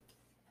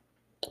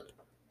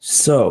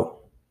So,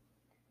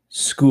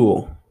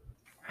 school.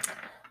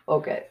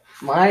 Okay,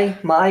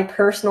 my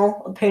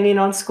personal opinion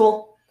on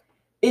school,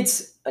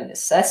 it's a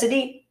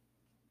necessity,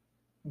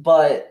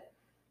 but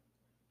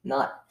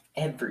not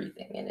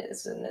everything in it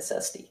is a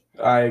necessity.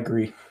 I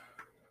agree.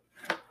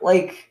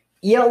 Like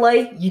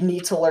ELA, you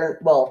need to learn.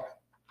 Well,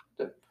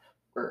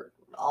 we're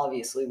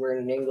in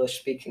an English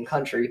speaking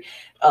country,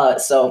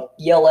 so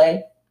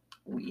ELA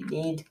we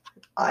need.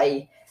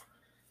 I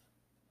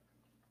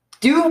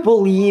do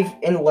believe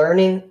in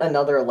learning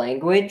another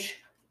language,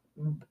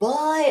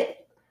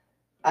 but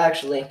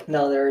actually,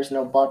 no, there is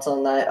no buts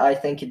on that. I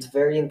think it's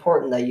very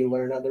important that you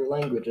learn other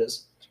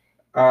languages.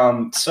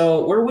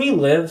 So where we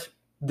live,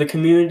 the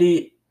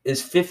community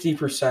is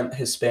 50%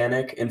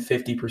 Hispanic and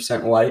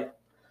 50% white.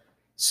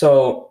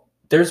 So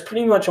there's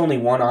pretty much only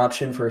one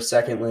option for a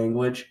second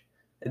language,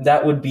 and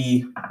that would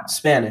be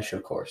Spanish,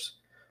 of course.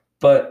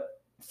 But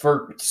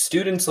for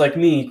students like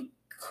me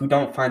who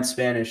don't find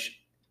Spanish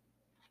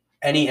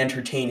any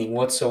entertaining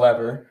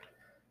whatsoever,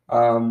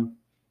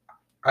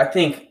 I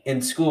think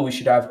in school we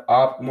should have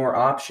more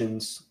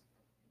options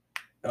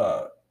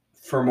uh,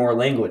 for more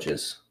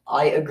languages.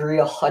 I agree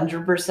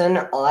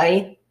 100%.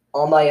 I,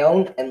 on my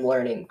own, am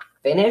learning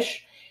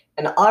Finnish,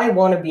 and I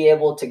want to be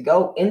able to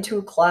go into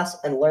a class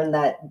and learn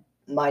that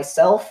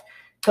myself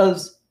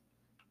because,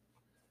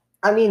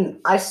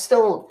 I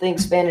still think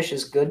Spanish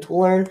is good to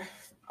learn.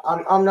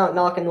 I'm not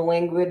knocking the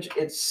language.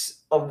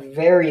 It's a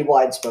very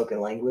wide spoken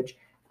language.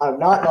 I'm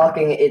not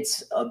knocking it.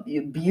 It's a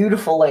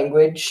beautiful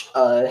language.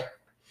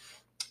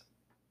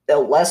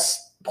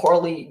 Less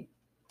poorly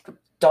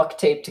duct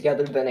taped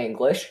together than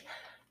English.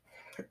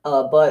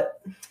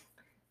 But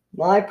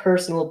my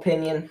personal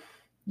opinion,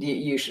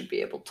 you should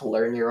be able to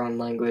learn your own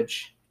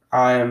language.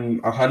 I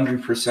am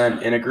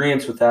 100% in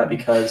agreement with that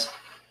because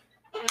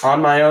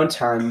on my own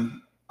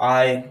time,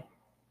 I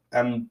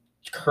am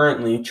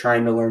currently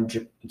trying to learn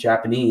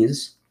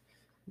Japanese,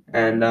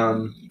 and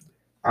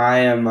I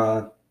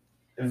am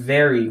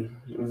very,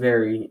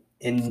 very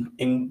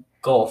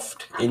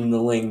engulfed in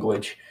the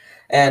language.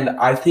 And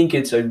I think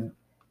it's a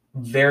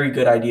very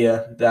good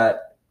idea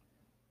that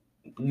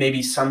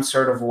maybe some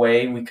sort of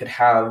way we could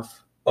have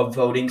a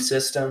voting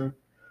system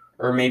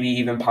or maybe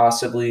even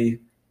possibly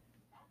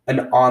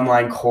an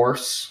online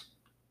course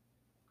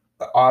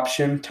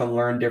option to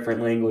learn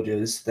different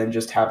languages than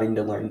just having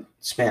to learn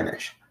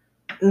Spanish.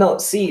 No,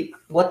 see,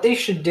 what they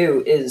should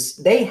do is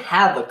they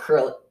have a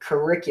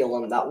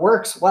curriculum that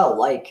works well.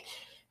 Like,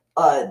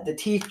 the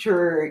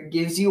teacher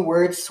gives you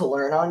words to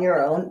learn on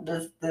your own.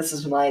 This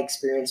is my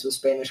experience with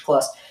Spanish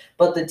class.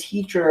 But the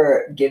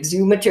teacher gives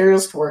you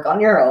materials to work on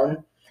your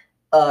own.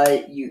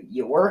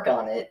 You work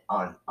on it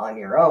on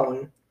your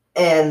own,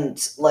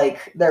 and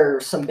like there are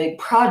some big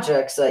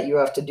projects that you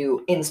have to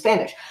do in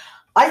Spanish.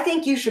 I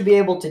think you should be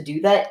able to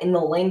do that in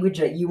the language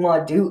that you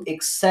want to do,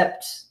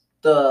 except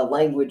the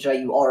language that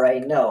you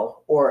already know,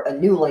 or a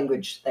new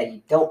language that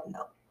you don't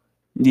know.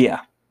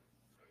 Yeah.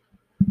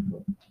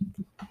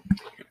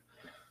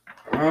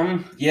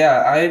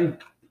 Yeah, I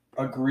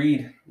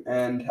agreed.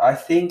 And I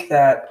think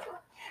that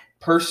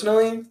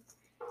personally,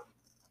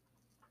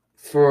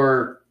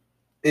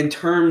 in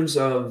terms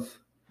of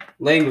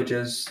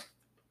languages,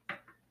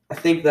 I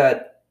think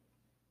that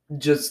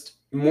just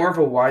more of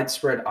a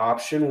widespread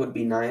option would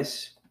be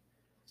nice.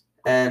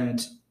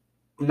 And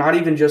not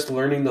even just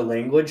learning the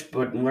language,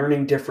 but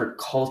learning different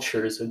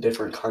cultures of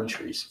different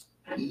countries.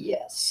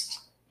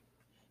 Yes.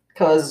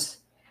 Because,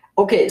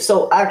 okay,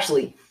 so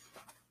actually,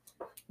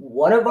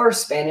 one of our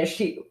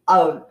Spanish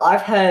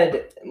I've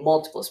had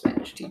multiple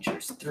Spanish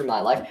teachers through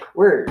my life.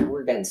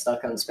 We're getting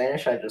stuck on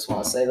Spanish. I just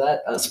want to say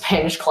that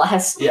Spanish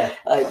class. Yeah.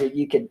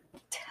 You could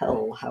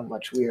tell how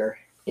much we are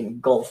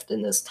engulfed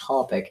in this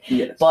topic.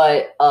 Yes.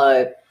 But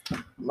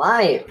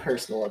my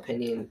personal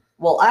opinion,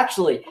 well,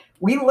 actually,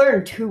 we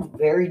learned two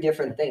very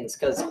different things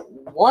because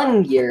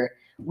one year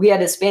we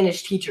had a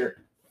Spanish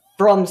teacher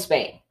from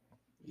Spain.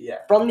 Yeah.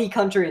 From the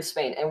country of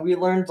Spain, and we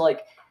learned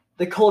like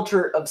the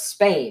culture of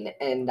Spain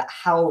and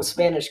how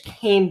Spanish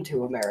came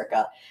to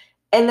America.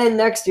 And then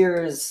next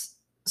year is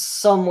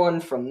someone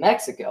from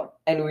Mexico,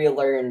 and we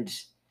learned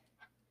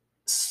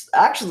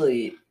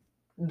actually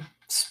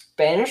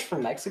Spanish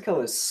from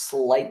Mexico is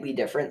slightly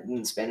different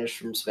than Spanish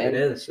from Spain. It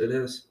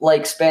is.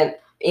 Like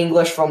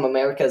English from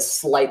America is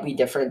slightly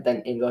different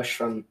than English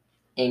from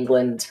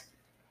England.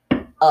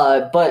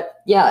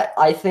 But yeah,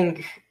 I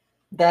think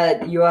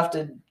that you have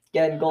to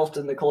get engulfed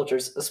in the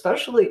cultures,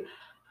 especially.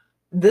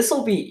 This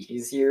will be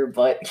easier,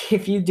 but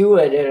if you do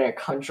it in a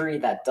country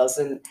that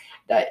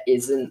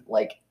isn't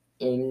like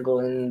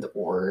England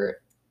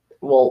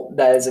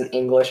that isn't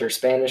English or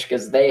Spanish,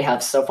 because they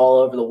have stuff all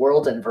over the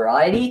world and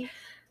variety,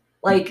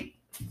 like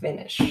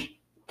Finnish.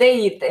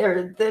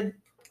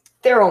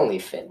 They're only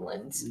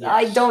Finland. Yes,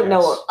 I don't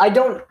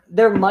know.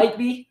 There might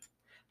be,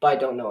 but I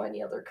don't know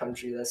any other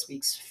country that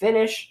speaks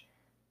Finnish.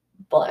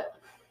 But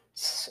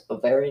it's a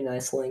very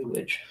nice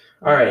language.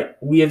 All right,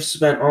 we have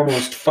spent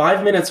almost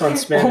 5 minutes on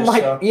Spanish.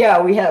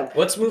 Yeah, we have.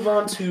 Let's move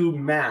on to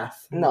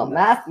math. No,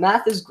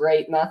 math is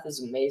great. Math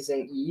is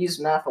amazing. You use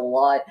math a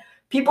lot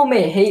people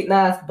may hate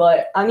math,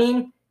 but I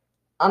mean,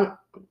 I'm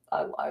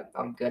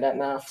I'm good at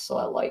math, so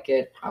I like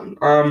it.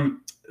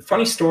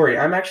 Funny story.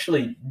 I'm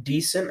actually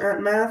decent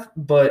at math,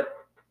 but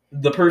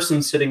the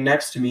person sitting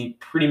next to me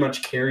pretty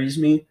much carries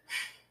me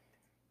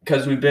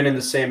because we've been in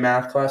the same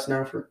math class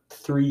now for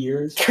 3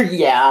 years.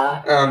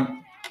 Yeah.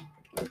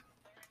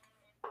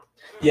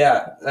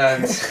 Yeah,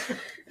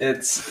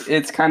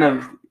 it's kind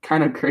of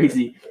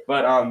crazy,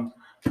 but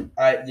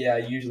I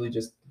usually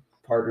just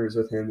partners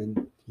with him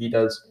and he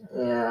does.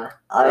 Yeah.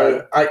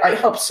 I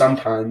help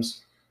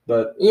sometimes,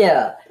 but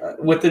Yeah.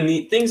 with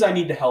the things I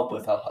need to help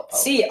with, I'll help out.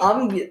 See,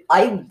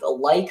 I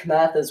like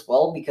math as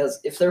well because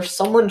if there's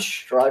someone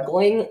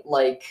struggling,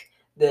 like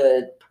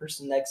the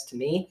person next to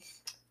me,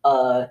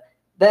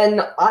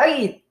 then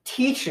I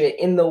teach it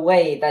in the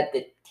way that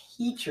the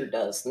teacher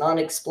does, not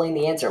explain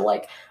the answer.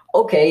 Like,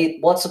 okay,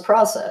 what's the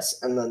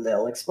process? And then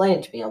they'll explain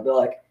it to me. I'll be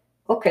like,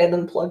 okay,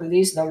 then plug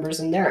these numbers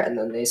in there, and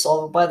then they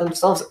solve it by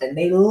themselves, and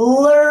they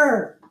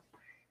learn.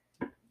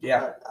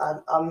 Yeah.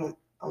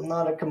 I'm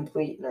not a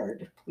complete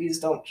nerd. Please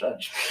don't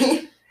judge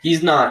me.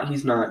 He's not.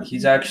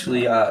 He's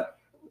actually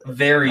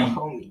very.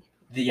 Homie.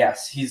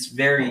 Yes, he's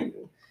very.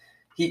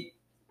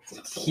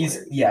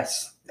 He's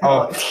yes.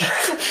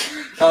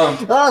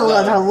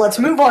 Let's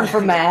move on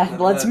from math.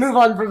 Let's move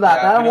on from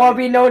math. I don't want to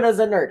be known as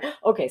a nerd.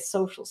 Okay,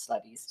 social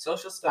studies.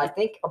 Social studies. I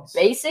think a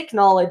basic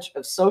knowledge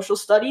of social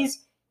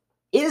studies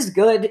is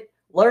good.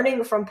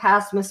 Learning from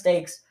past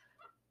mistakes.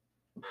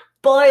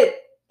 But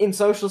in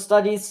social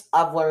studies,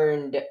 I've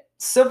learned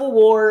Civil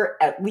War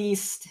at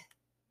least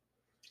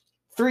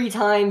 3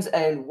 times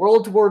and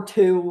World War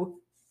II.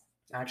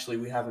 Actually,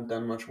 we haven't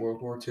done much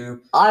World War II.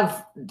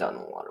 I've done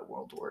a lot of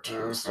World War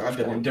II. I've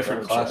been in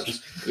different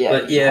classes. Yeah,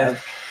 but yeah.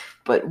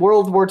 But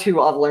World War II,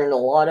 I've learned a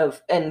lot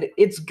of, and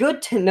it's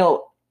good to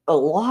know a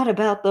lot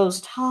about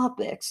those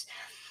topics.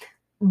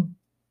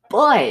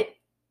 But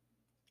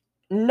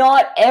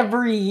not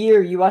every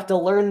year you have to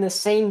learn the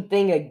same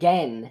thing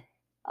again.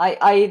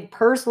 I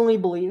personally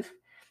believe,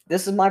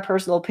 this is my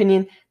personal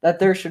opinion, that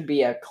there should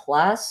be a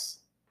class.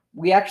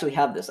 We actually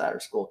have this at our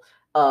school.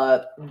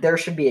 There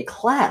should be a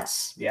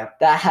class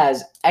that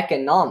has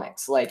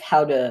economics, like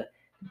how to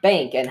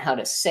bank and how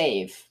to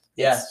save.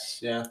 Yes,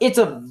 It's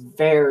a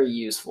very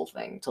useful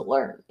thing to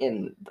learn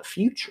in the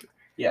future.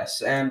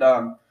 Yes, and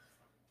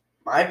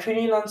my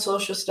opinion on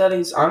social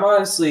studies,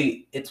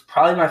 it's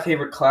probably my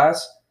favorite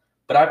class,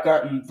 but I've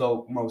gotten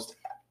the most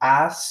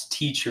ass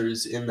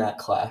teachers in that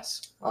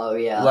class. Oh,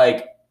 yeah.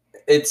 Like,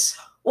 it's...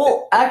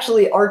 Well,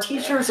 actually, our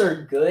teachers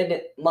are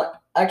good.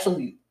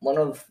 Actually, one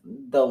of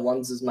the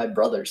ones is my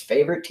brother's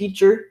favorite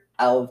teacher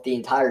out of the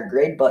entire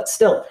grade, but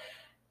still,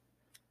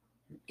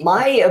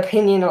 my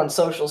opinion on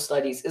social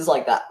studies is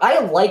like that. I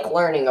like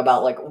learning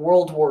about like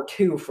World War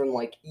II from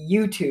like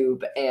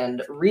YouTube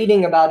and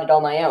reading about it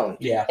on my own.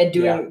 Yeah. And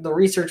doing the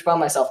research by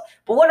myself.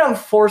 But when I'm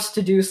forced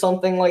to do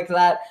something like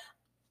that,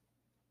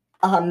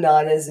 I'm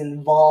not as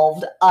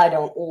involved. I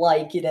don't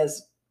like it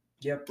as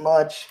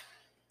much.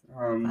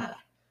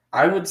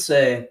 I would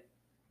say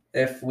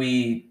if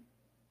we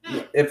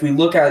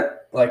look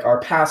at like our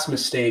past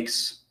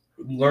mistakes,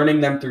 learning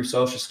them through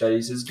social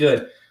studies is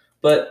good.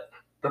 But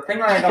the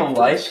thing I don't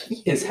like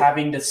is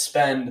having to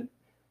spend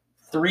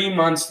 3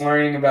 months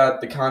learning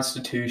about the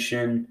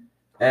Constitution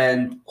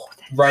and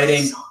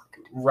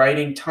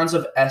writing tons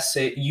of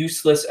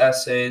useless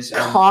essays. And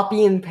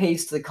copy and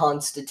paste the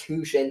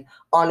Constitution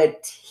on a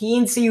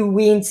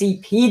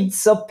teensy-weensy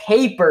piece of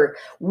paper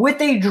with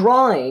a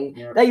drawing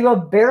that you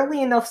have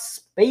barely enough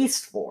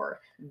space for.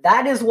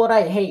 That is what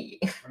I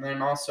hate. And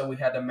then also we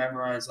had to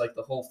memorize like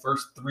the whole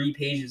first 3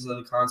 pages of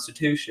the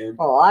Constitution.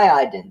 Oh,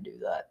 I didn't do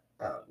that.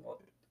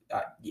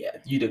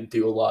 You didn't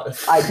do a lot of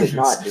things. I did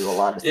not do a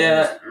lot of things.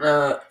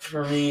 Yeah,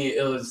 for me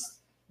it was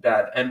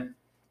bad. And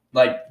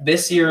like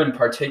this year in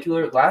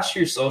particular, last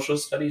year's social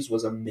studies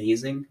was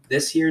amazing.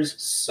 This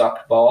year's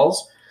sucked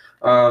balls,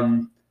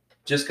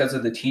 just because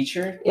of the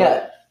teacher.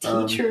 Yeah,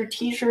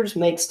 teachers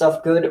make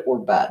stuff good or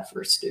bad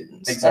for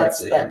students.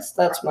 Exactly.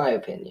 That's my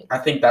opinion. I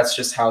think that's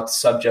just how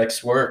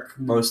subjects work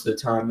most of the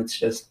time. It's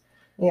just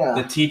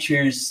the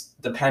teachers,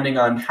 depending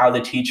on how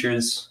the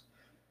teachers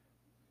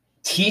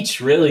teach,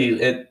 really,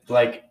 it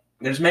like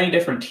there's many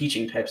different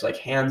teaching types, like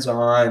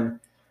hands-on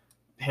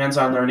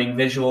learning,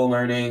 visual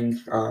learning,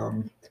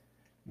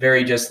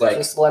 very just let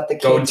the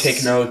kids go and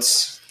take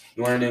notes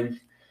learning.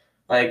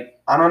 Like,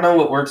 I don't know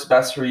what works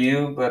best for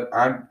you, but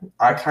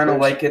I kind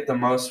of like it the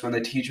most when the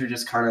teacher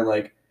just kind of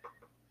like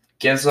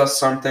gives us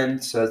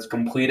something, says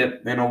complete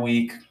it in a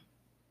week,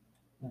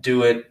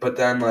 do it, but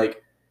then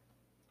like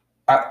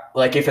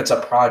if it's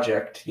a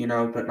project,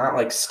 but not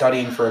like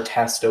studying for a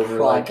test over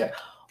like weeks.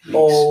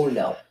 Oh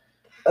no.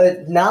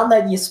 Now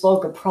that you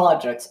spoke of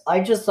projects, I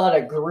just thought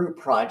of group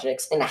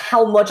projects and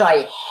how much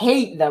I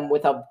hate them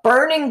with a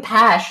burning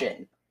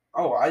passion.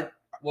 Oh,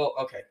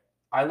 okay.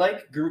 I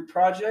like group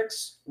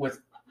projects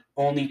with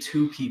only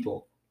 2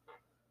 people.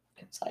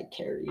 Because I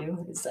carry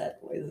you? Is that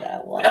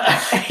why?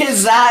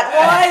 Is that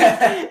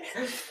why?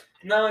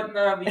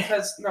 No,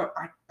 because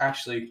I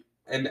actually,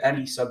 in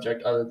any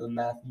subject other than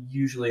math,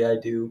 usually I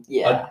do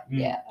Yeah,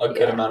 a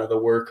good amount of the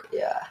work.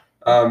 Yeah.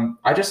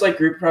 I just like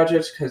group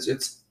projects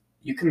because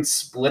you can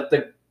split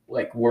the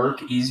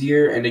work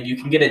easier and you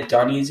can get it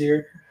done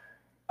easier.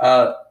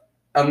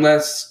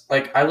 Unless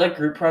I like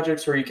group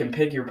projects where you can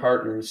pick your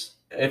partners.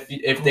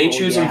 If they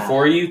choose them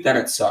for you, then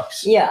it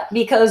sucks. Yeah,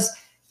 because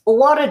a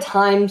lot of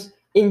times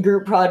in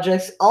group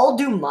projects, I'll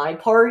do my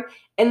part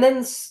and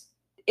then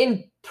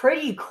in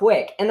pretty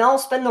quick, and I'll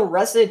spend the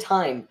rest of the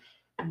time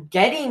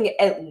getting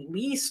at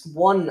least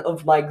one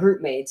of my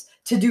group mates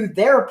to do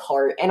their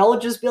part, and I'll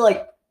just be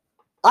like,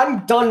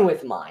 I'm done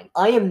with mine.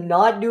 I am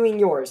not doing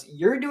yours.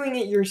 You're doing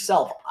it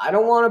yourself. I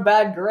don't want a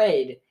bad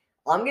grade.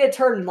 I'm going to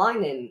turn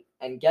mine in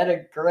and get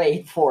a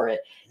grade for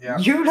it. Yeah.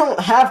 You don't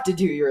have to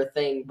do your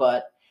thing,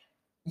 but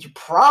you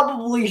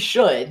probably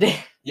should.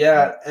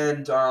 Yeah,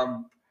 and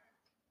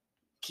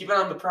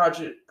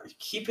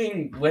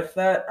keeping with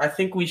that, I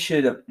think we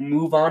should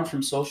move on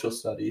from social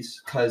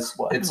studies because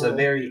it's a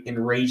very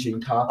enraging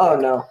topic. Oh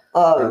no,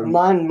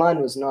 mine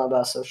was not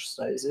about social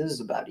studies. It was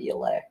about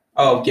ELA.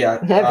 Oh yeah,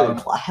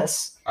 every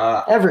class.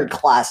 Every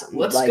class.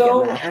 Let's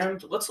go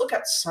and let's look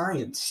at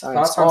science.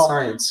 Thoughts on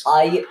science?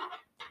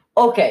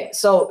 Okay,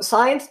 so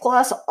science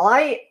class.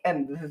 I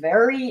am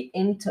very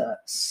into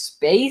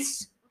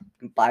space,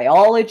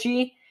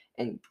 biology,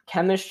 and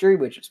chemistry,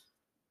 which is.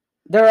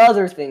 There are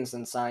other things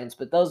in science,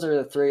 but those are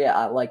the three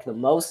I like the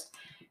most.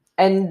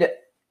 And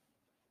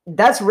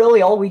that's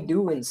really all we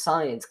do in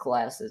science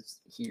classes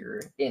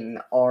here in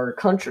our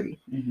country.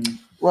 Mm-hmm.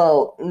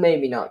 Well,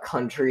 maybe not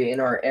country, in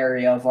our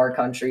area of our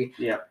country.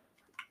 Yeah.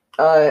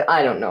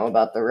 I don't know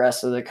about the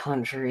rest of the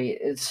country.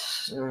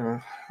 It's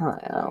I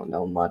don't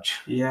know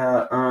much.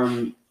 Yeah.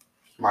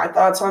 My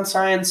thoughts on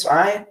science.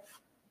 I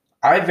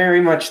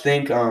very much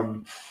think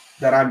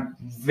that I'm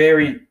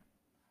very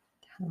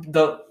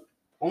the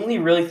only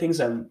really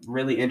things I'm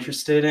really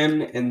interested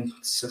in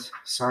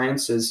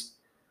science is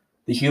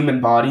the human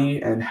body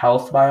and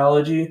health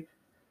biology.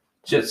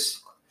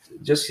 Just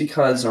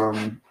because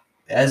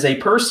as a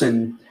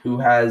person who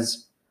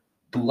has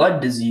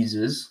blood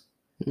diseases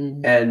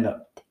and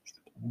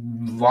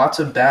lots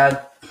of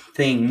bad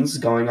things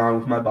going on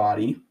with my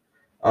body,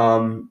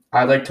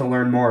 I'd like to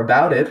learn more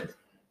about it,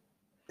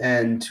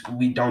 and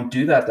we don't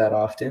do that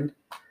often.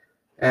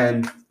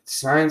 And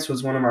science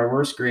was one of my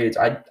worst grades.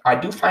 I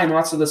do find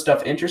lots of the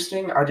stuff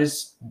interesting. I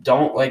just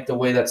don't like the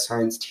way that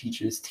science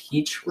teachers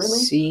teach,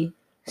 really.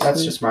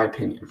 That's just my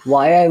opinion.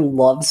 Why I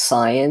love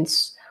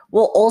science.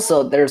 Well,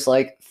 also there's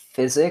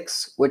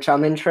physics, which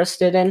I'm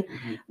interested in.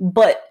 Mm-hmm.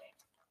 But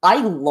I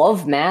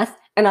love math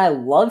and I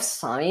love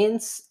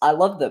science. I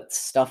love the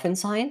stuff in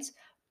science,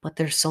 but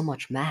there's so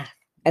much math.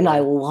 And I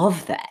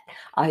love that.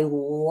 I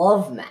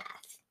love math.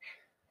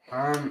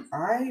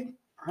 I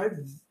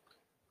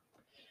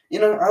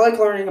like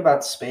learning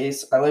about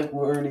space. I like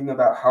learning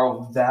about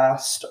how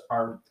vast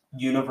our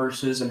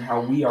universe is and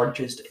how we are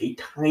just a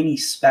tiny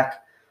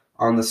speck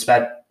on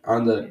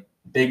the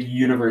big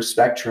universe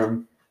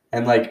spectrum.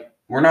 And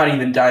we're not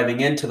even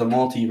diving into the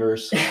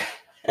multiverse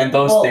and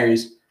those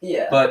theories.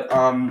 Yeah. But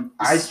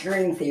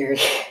string theory.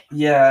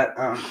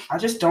 Yeah. I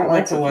just don't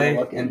like the way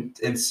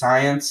in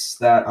science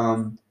that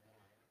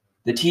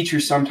the teacher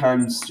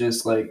sometimes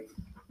just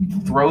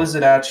throws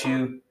it at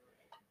you.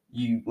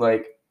 You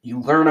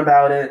learn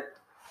about it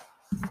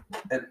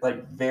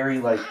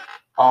very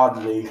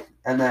oddly,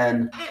 and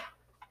then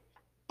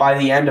by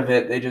the end of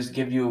it they just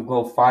give you a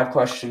little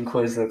 5-question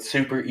quiz that's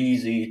super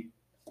easy,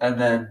 and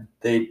then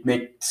they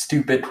make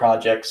stupid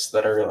projects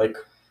that are really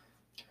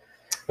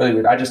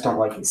weird. I just don't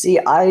like it. See,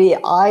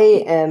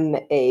 I am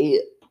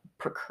a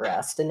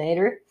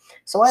procrastinator,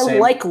 so I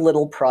like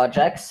little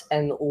projects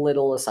and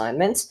little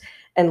assignments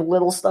and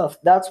little stuff.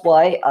 That's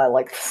why I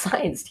like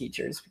science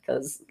teachers,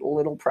 because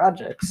little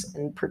projects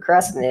and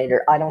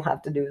procrastinator, I don't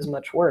have to do as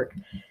much work.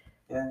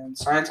 Yeah, in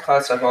science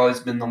class, I've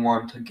always been the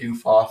one to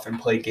goof off and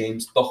play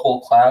games the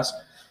whole class.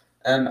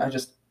 And I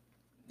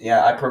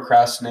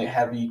procrastinate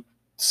heavy,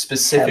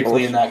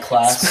 specifically in that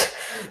class.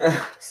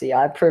 See,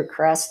 I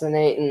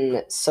procrastinate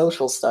in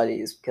social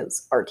studies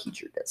because our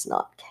teacher does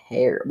not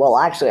care. Well,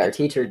 actually, our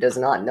teacher does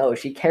not know.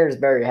 She cares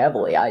very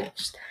heavily.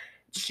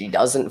 She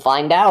doesn't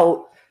find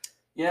out.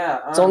 Yeah,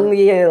 it's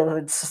only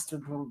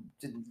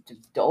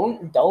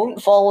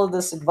don't follow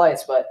this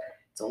advice, but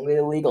it's only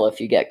illegal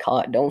if you get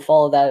caught. Don't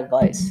follow that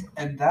advice.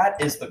 And that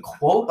is the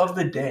quote of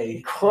the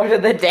day. Quote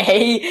of the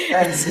day.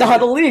 It's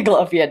not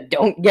illegal if you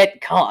don't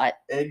get caught.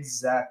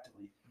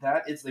 Exactly.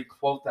 That is the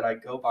quote that I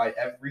go by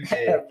every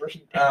day.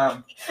 Every day.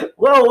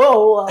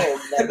 Whoa!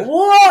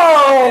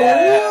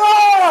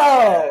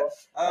 Whoa!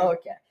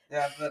 Okay.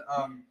 Yeah, but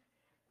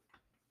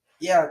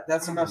yeah,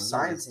 that's enough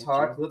science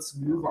talk. Let's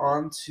move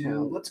on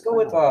to. Let's go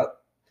with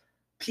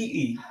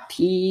PE.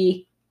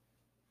 PE.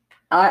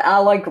 I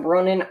like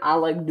running. I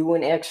like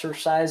doing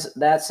exercise.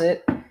 That's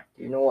it.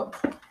 You know what?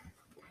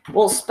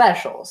 Well,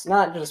 specials,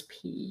 not just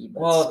PE.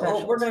 But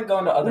specials. We're gonna go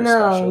into other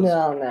specials.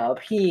 No.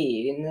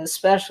 PE and the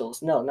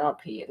specials. No, not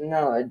PE.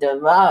 No.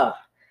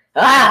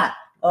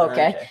 Okay.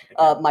 Okay.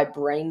 My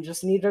brain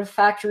just needed a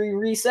factory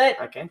reset.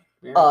 Okay.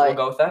 Yeah, we'll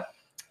go with that.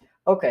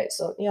 Okay,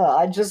 so yeah,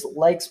 I just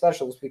like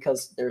specials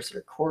because there's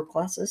your core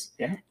classes,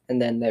 Yeah.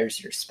 and then there's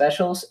your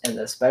specials, and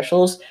the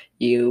specials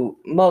you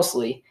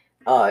mostly,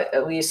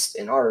 at least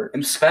in our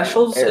And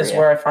specials is area.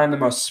 where I find the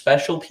most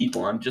special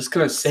people. I'm just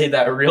gonna say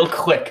that real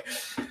quick.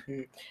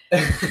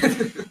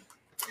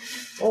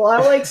 Well, I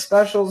like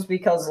specials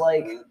because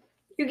like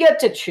you get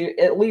to choose,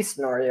 at least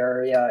in our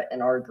area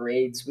and our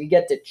grades, we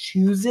get to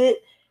choose it,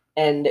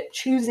 and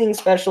choosing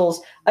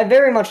specials I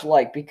very much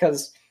like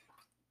because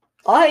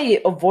I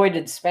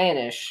avoided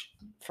Spanish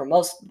for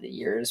most of the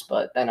years,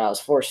 but then I was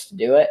forced to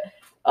do it.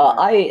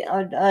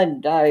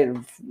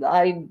 I'm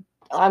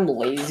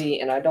lazy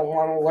and I don't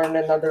want to learn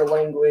another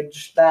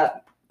language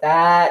that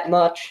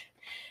much.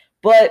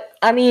 But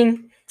I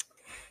mean,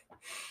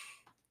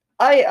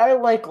 I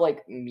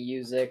like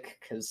music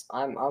because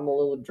I'm a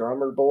little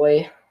drummer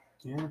boy,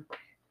 Yeah.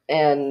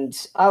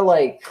 and I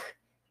like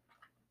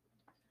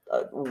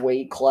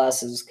weight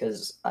classes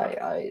because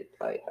I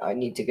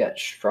need to get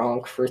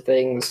strong for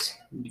things.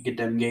 You get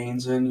them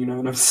gains in, you know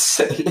what I'm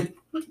saying?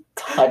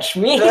 Touch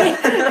me.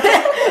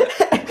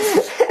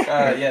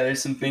 Yeah,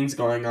 there's some things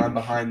going on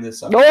behind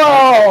this.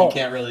 Whoa! You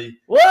can't really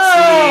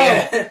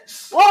Whoa!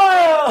 see.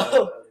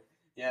 Whoa!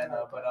 Yeah,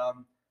 no, but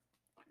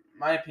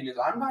my opinion is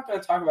I'm not going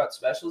to talk about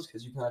specials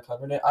because you kind of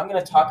covered it. I'm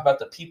going to talk about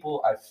the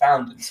people I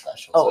found in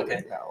specials. Oh,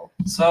 okay. No.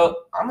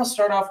 So I'm going to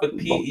start off with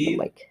PE.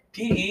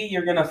 PE,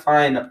 you're going to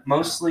find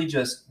mostly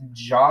just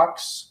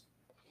jocks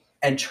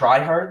and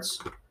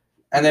tryhards,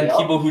 and then Yep.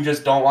 people who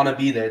just don't want to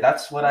be there.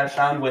 That's what I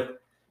found with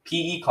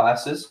PE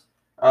classes.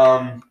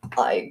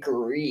 I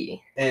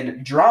agree.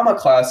 In drama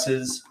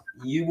classes,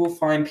 you will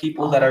find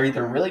people that are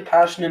either really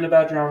passionate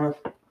about drama,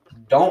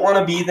 don't want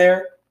to be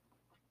there,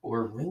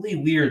 or really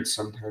weird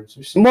sometimes.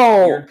 There's some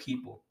weird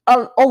people.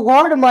 A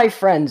lot of my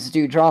friends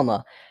do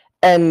drama,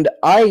 and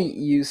I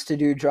used to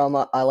do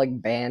drama. I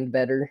like band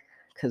better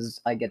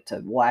because I get to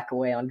whack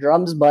away on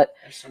drums, but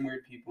there's some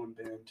weird people in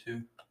band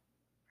too.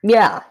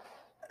 Yeah,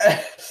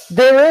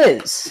 there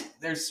is.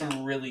 There's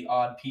some really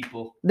odd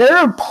people. There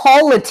are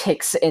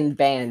politics in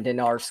band in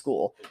our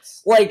school.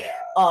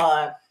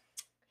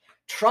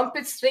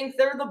 Trumpets think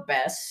they're the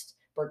best.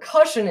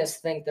 Percussionists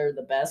think they're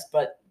the best,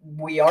 but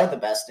we are the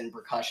best in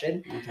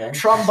percussion. Okay.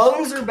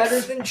 Trombones are better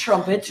than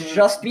trumpets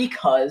just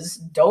because.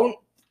 Don't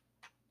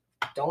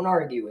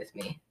argue with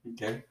me.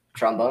 Okay.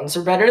 Trombones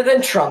are better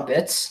than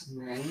trumpets.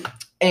 Right.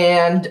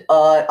 And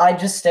I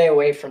just stay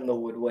away from the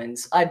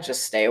woodwinds. I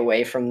just stay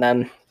away from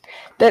them.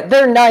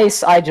 They're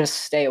nice. I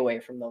just stay away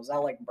from those. I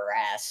like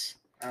brass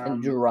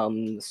and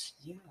drums.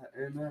 Yeah,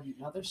 and then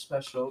another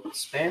special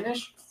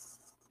Spanish.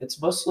 It's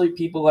mostly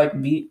people like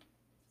me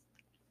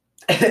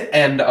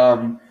and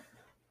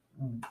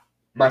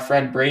my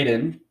friend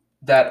Braden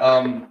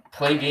that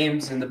play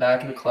games in the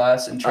back of the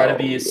class and try to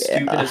be as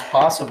stupid as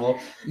possible.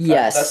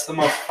 Yes. That's the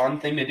most fun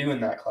thing to do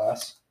in that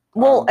class.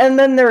 Well, and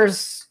then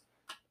there's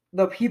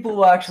the people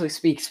who actually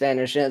speak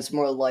Spanish, and it's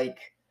more like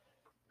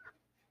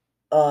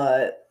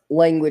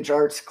language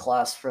arts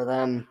class for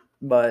them,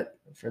 but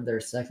for their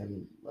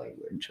second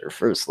language or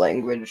first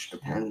language,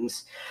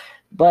 depends.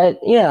 But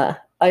yeah,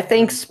 I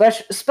think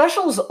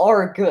specials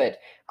are good.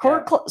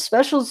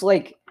 Specials,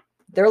 like,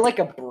 they're like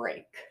a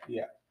break.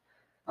 Yeah.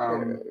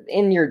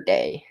 In your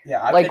day.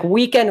 Yeah. Like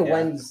Weekend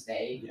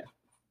Wednesday. Yeah.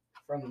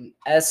 From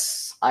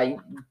I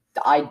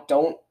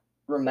don't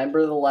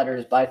remember the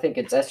letters, but I think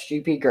it's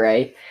SGP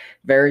Gray.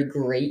 Very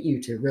great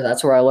YouTuber.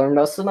 That's where I learned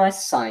most of my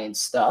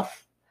science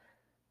stuff.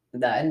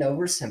 That and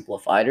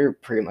Oversimplified are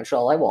pretty much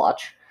all I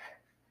watch.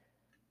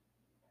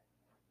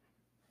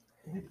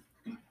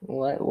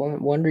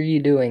 What are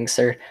you doing,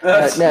 sir?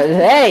 No,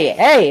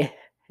 hey!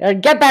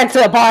 Get back to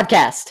the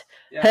podcast.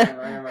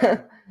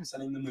 Yeah, I'm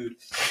setting the mood.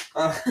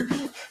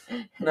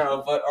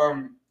 No, but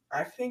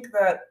I think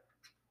that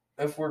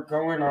if we're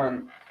going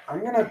on,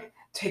 I'm gonna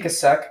take a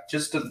sec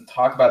just to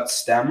talk about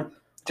STEM,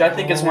 which I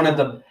think is one of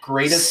the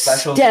greatest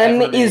specials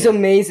STEM ever is made.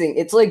 amazing.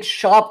 It's like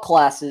shop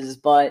classes,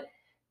 but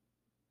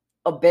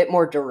a bit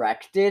more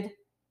directed.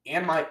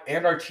 And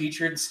our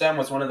teacher in STEM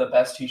was one of the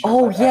best teachers.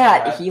 Oh I've yeah,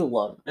 ever had. he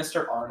loved.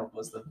 Mr. Arnold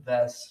was the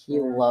best. He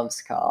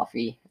loves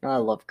coffee. I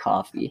love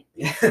coffee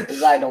Yeah.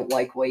 because I don't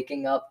like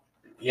waking up.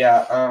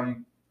 Yeah.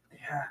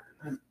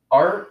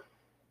 Art.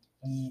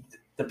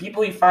 The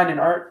people you find in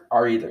art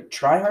are either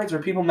tryhards or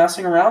people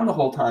messing around the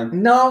whole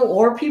time. No,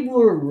 or people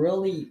who are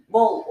really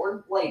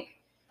or like,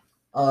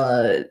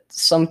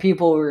 some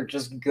people who are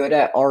just good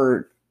at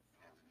art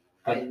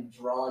and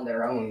drawing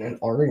their own and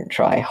aren't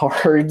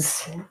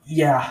tryhards.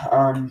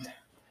 Yeah.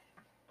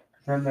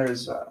 Then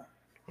there's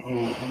let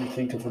me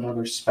think of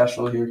another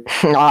special here.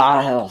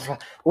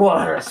 What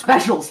are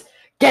specials?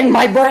 Get in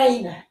my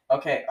brain.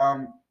 Okay.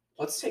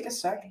 Let's take a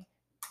second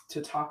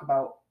to talk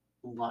about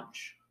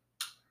lunch.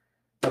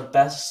 The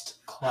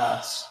best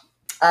class.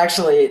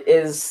 Actually, it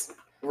is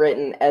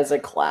written as a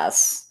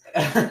class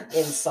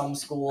in some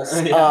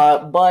schools. Yeah.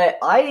 But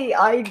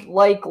I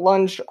like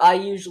lunch. I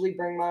usually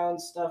bring my own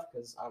stuff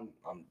because I'm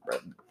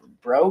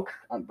broke.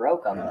 I'm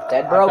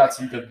dead I've broke. got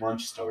some good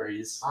lunch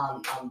stories.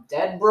 I'm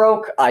dead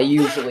broke. I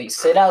usually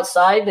sit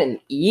outside and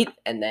eat,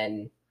 and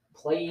then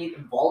play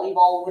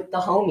volleyball with the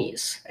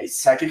homies. A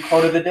second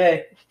quote of the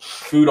day: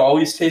 food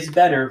always tastes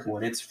better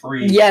when it's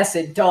free. Yes,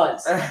 it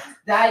does.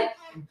 That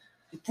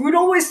food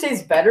always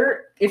tastes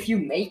better if you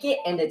make it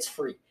and it's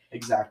free.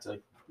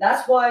 Exactly.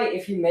 That's why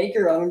if you make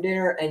your own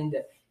dinner and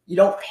you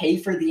don't pay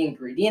for the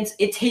ingredients,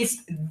 it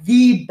tastes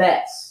the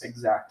best.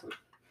 Exactly.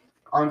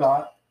 On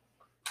God.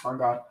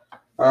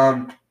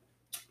 I'm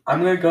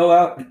gonna go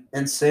out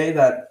and say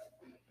that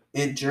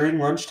during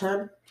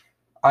lunchtime,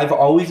 I've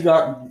always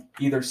gotten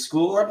either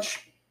school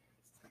lunch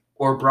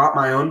or brought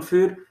my own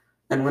food.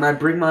 And when I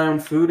bring my own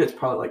food, it's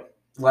probably like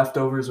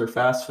leftovers or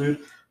fast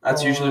food.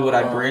 That's usually what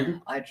I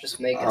bring. I just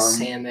make a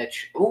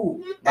sandwich.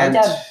 Ooh, my And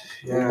dad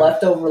yeah.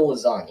 leftover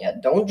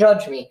lasagna. Don't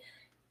judge me.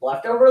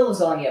 Leftover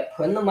lasagna,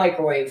 put in the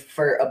microwave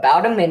for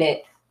about a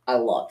minute. I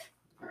love.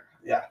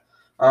 Yeah.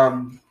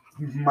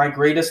 My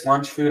greatest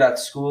lunch food at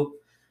school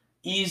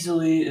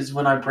easily is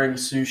when I bring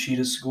sushi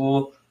to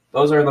school.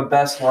 Those are the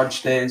best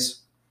lunch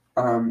days.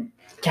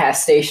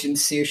 Gas station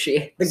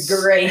sushi, the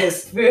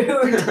greatest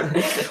food.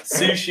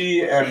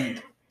 Sushi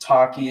and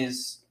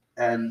Takis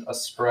and a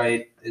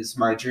Sprite is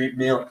my dream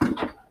meal.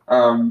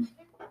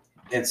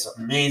 It's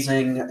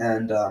amazing,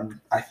 and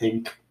I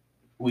think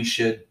we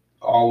should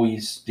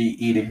always be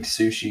eating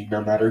sushi,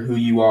 no matter who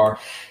you are.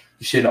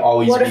 You should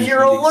always. What be if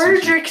you're eating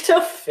allergic sushi.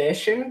 to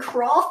fish and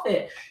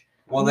crawfish?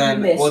 Well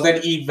then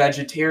eat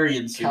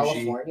vegetarian sushi.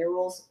 California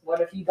rules. What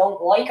if you don't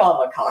like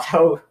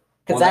avocado?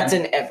 Because that's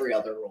in every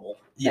other rule.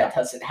 Yeah. That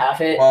doesn't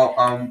have it.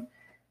 Well,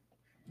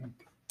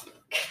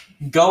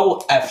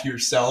 go F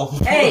yourself.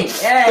 Hey,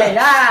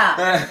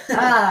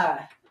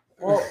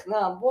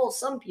 Well,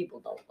 some people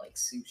don't like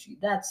sushi.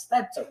 That's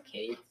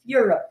okay.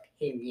 Your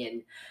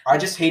opinion. I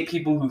just hate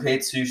people who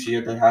hate sushi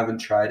and they haven't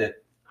tried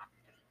it.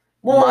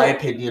 Well, my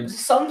opinion.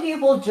 Some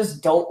people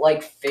just don't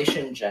like fish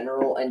in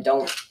general and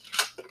don't.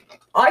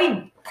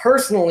 I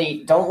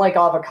personally don't like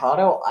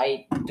avocado.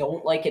 I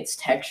don't like its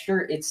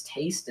texture. Its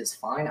taste is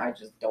fine. I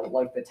just don't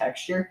like the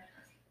texture.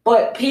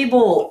 But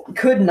people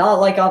could not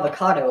like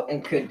avocado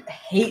and could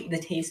hate the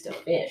taste of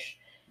fish.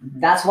 Mm-hmm.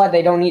 That's why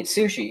they don't eat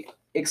sushi.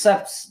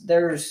 Except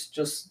there's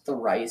just the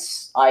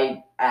rice.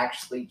 I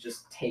actually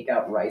just take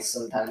out rice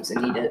sometimes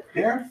and eat it.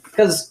 Yeah.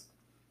 Because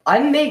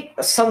I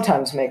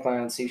sometimes make my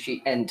own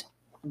sushi, and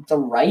the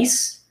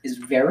rice is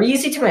very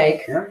easy to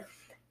make. Yeah.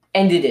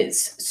 And it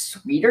is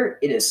sweeter,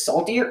 it is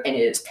saltier, and it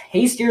is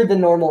tastier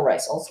than normal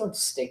rice. Also,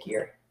 it's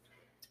stickier.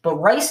 But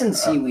rice and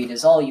seaweed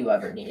is all you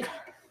ever need.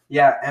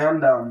 Yeah,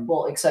 and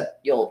well,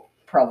 except you'll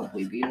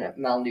probably be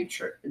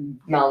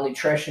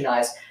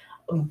malnutritionized.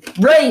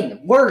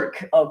 Brain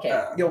work.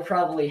 Okay, you'll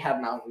probably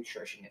have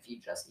malnutrition if you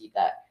just eat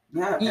that.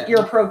 Yeah. Eat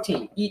your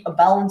protein. Eat a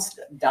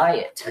balanced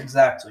diet.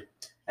 Exactly.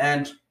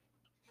 And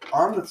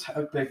on the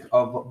topic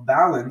of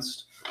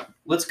balanced,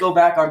 let's go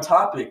back on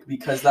topic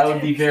because that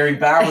would be very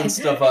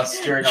balanced of us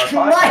during our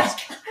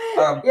podcast.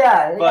 On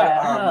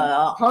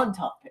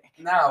topic.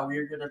 Now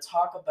we're going to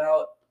talk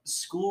about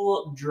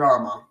school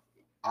drama.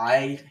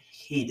 I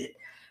hate it.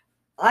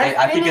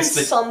 I think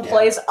it's some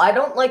place. I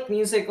don't like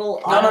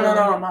musical.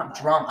 No, not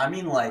drama. I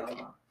mean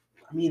like.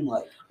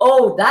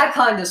 Oh, that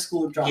kind of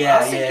school drama. Yeah,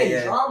 I was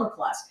thinking drama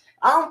class.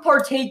 I don't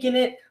partake in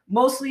it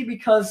mostly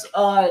because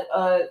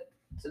I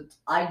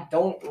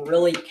don't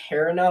really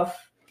care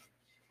enough.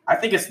 I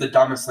think it's the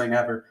dumbest thing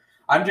ever.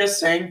 I'm just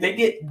saying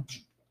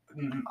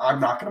I'm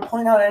not going to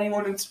point out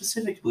anyone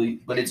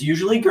specifically, but it's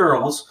usually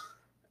girls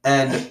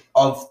and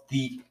of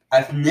the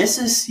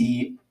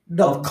ethnicity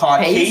of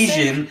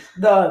Caucasian,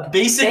 the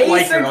basic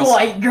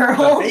white girls.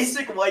 The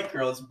basic white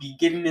girls be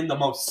getting in the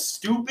most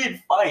stupid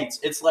fights.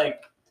 It's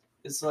like,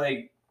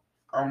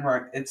 oh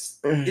my, it's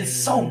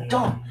so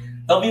dumb.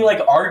 They'll be like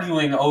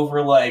arguing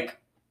over like.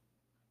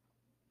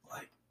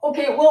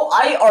 Okay, well,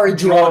 I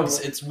argue drugs.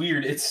 It's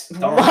weird. It's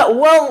dumb.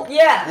 Well,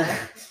 yeah.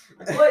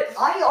 But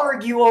I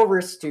argue over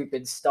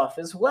stupid stuff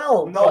as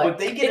well. No, but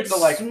they get into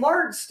like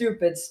smart,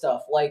 stupid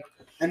stuff. Like,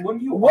 and when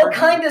you what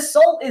kind of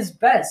salt is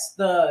best?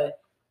 The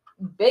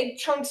big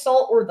chunk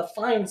salt or the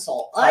fine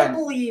salt? Fine. I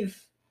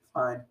believe.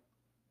 Fine.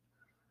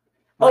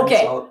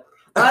 Okay. Salt.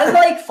 I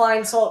like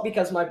fine salt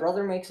because my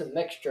brother makes a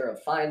mixture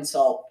of fine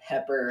salt,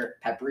 pepper,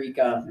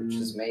 paprika, which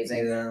is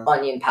amazing,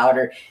 onion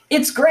powder.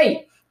 It's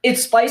great.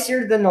 It's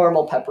spicier than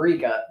normal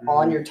paprika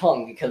on your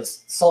tongue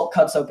because salt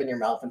cuts open your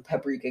mouth and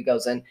paprika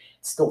goes in.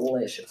 It's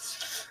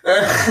delicious.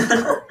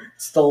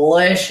 It's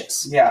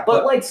delicious. Yeah.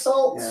 But like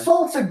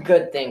salt's a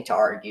good thing to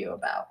argue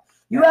about.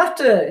 You have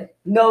to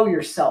know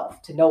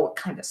yourself to know what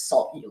kind of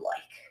salt you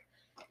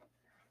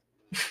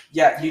like.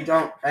 Yeah, you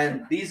don't.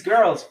 And these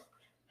girls,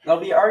 they'll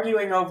be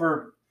arguing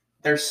over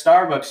their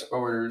Starbucks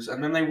orders,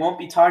 and then they won't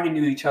be talking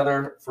to each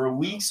other for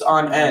weeks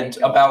on end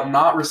about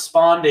not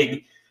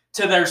responding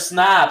to their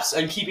snaps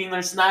and keeping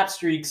their snap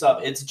streaks up.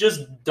 It's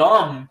just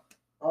dumb.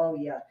 Oh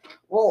yeah.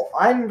 Well,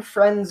 I'm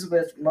friends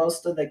with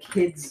most of the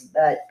kids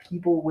that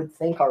people would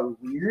think are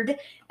weird,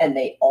 and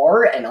they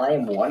are, and I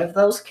am one of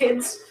those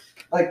kids.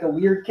 Like the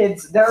weird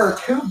kids. There are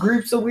two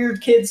groups of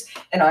weird kids,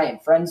 and I am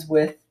friends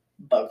with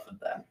both of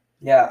them.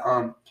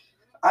 Yeah,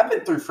 I've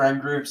been through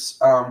friend groups.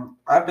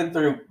 I've been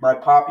through my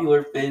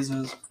popular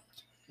phases.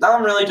 Now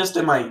I'm really just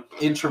in my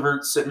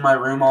introvert, sit in my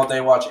room all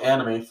day, watch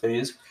anime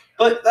phase.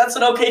 But that's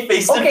an okay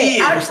phase to be Okay,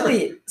 in.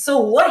 actually, so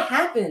what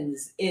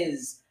happens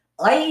is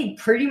I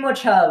pretty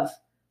much have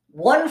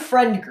one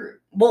friend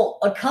group. Well,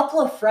 a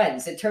couple of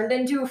friends. It turned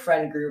into a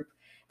friend group.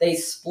 They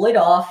split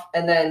off,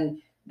 and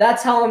then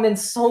that's how I'm in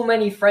so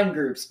many friend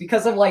groups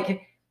because of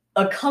like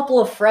a couple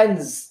of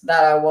friends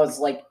that I was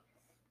like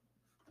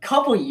a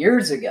couple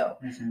years ago.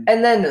 Mhm.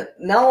 And then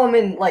now I'm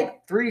in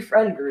like 3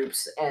 friend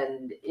groups,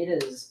 and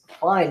it is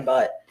fine,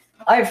 but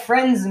I have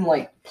friends in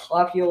like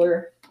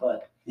popular,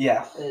 but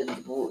Yeah.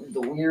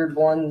 the weird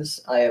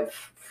ones. I have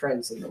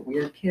friends in the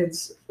weird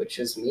kids, which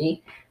is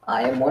me.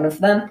 I am one of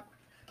them.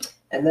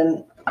 And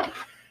then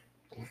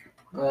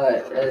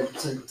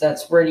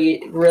that's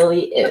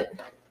really it.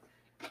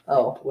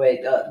 Oh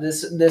wait,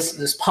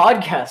 this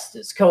podcast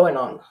is going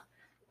on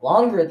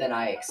longer than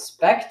I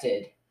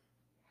expected.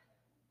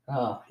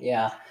 Oh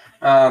yeah.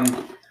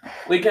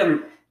 We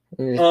can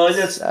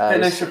just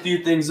finish a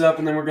few things up,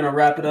 and then we're gonna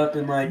wrap it up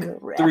in like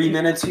 3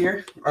 minutes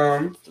here.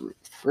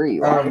 3.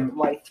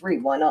 Why 3?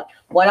 Why not?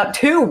 Why not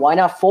 2? Why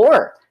not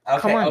 4? Okay,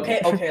 Come on,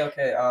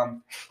 okay.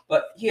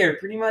 But here,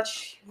 pretty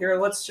much here.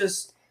 Let's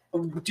just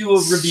do a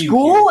review.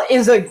 School here.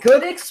 is a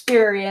good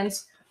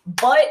experience,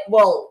 but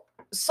well,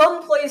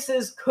 some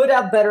places could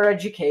have better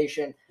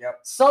education. Yep.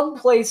 Some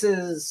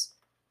places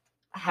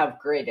have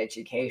great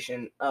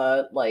education.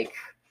 Like,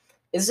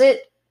 is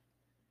it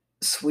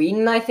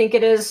Sweden? I think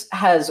it is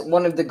has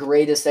one of the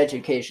greatest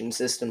education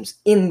systems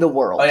in the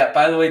world. Oh yeah.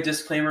 By the way,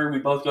 disclaimer: we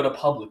both go to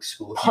public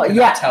school. If you cannot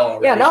Yeah, tell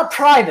already. yeah, not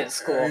private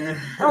school.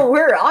 Oh,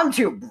 I'm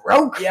too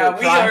broke. Yeah, for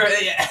we private.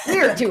 are. Yeah.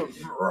 We're too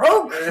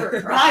broke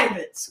for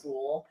private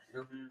school.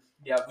 Mm-hmm.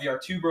 Yeah, we are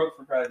too broke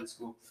for private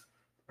school.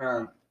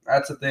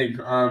 That's the thing.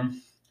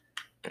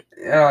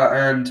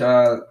 Yeah, and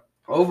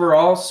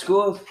overall,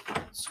 school's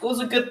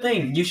a good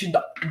thing. You should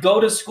go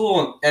to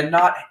school and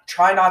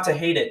try not to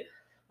hate it.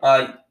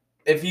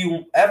 If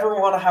you ever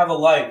want to have a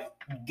life,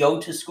 go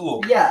to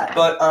school. Yeah.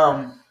 But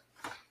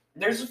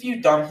there's a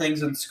few dumb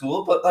things in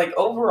school, but like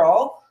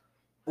overall,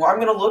 well, I'm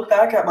gonna look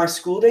back at my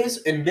school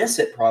days and miss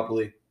it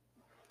probably.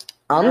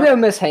 I'm gonna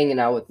miss hanging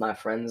out with my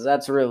friends.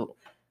 That's really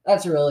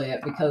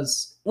it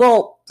because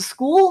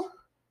school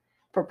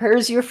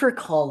prepares you for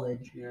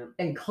college,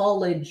 and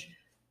college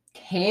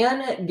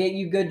can get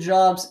you good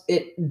jobs.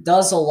 It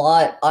does a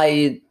lot.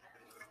 I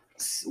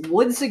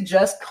would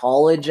suggest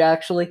college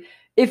actually.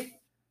 If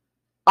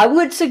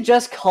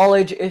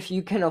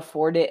you can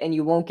afford it and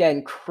you won't get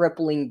in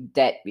crippling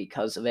debt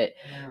because of it,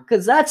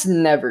 because that's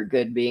never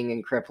good being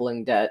in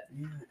crippling debt.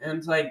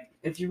 And like,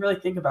 if you really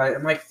think about it,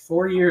 in like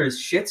 4 years,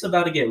 shit's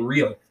about to get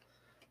real.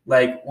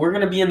 Like, we're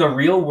going to be in the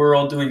real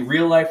world doing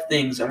real life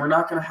things, and we're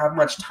not going to have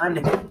much time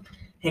to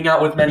hang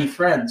out with many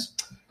friends.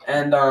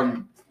 And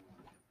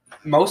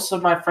most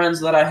of my friends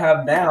that I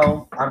have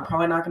now, I'm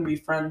probably not going to be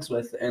friends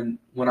with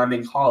when I'm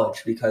in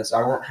college because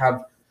I won't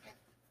have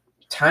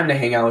time to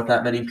hang out with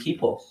that many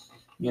people,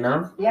 you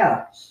know?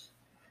 Yeah.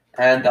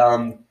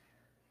 And,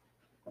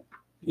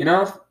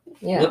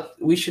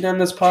 we should end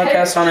this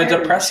podcast on a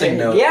depressing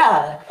note.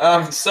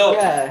 Yeah. So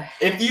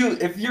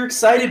if you're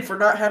excited for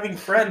not having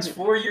friends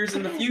 4 years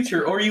in the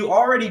future, or you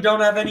already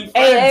don't have any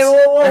friends, hey,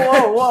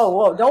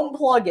 whoa! Don't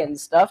plug in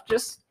stuff.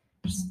 Just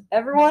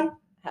everyone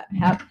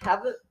have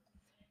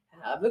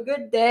a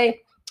good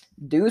day.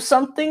 Do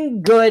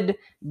something good.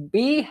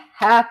 Be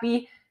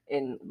happy.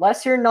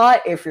 Unless you're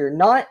not. If you're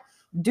not,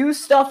 do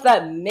stuff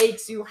that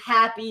makes you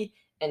happy.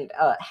 And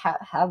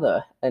have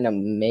an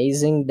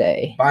amazing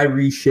day. Bye,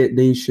 Reshit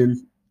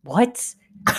Nation. What?